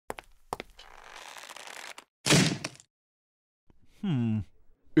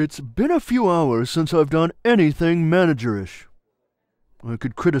It's been a few hours since I've done anything managerish. I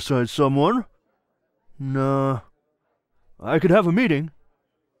could criticize someone. Nah. I could have a meeting.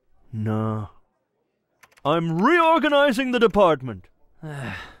 Nah. I'm reorganizing the department.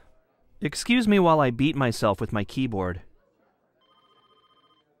 Excuse me while I beat myself with my keyboard.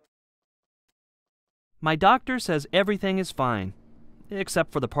 My doctor says everything is fine,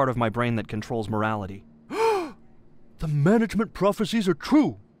 except for the part of my brain that controls morality. The management prophecies are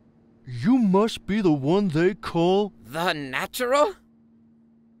true. You must be the one they call... The Natural?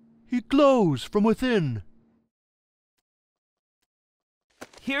 He glows from within.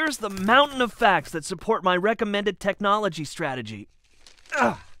 Here's the mountain of facts that support my recommended technology strategy.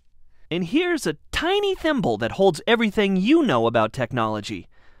 Ugh. And here's a tiny thimble that holds everything you know about technology.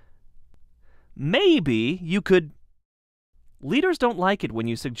 Maybe you could... Leaders don't like it when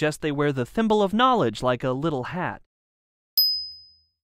you suggest they wear the thimble of knowledge like a little hat.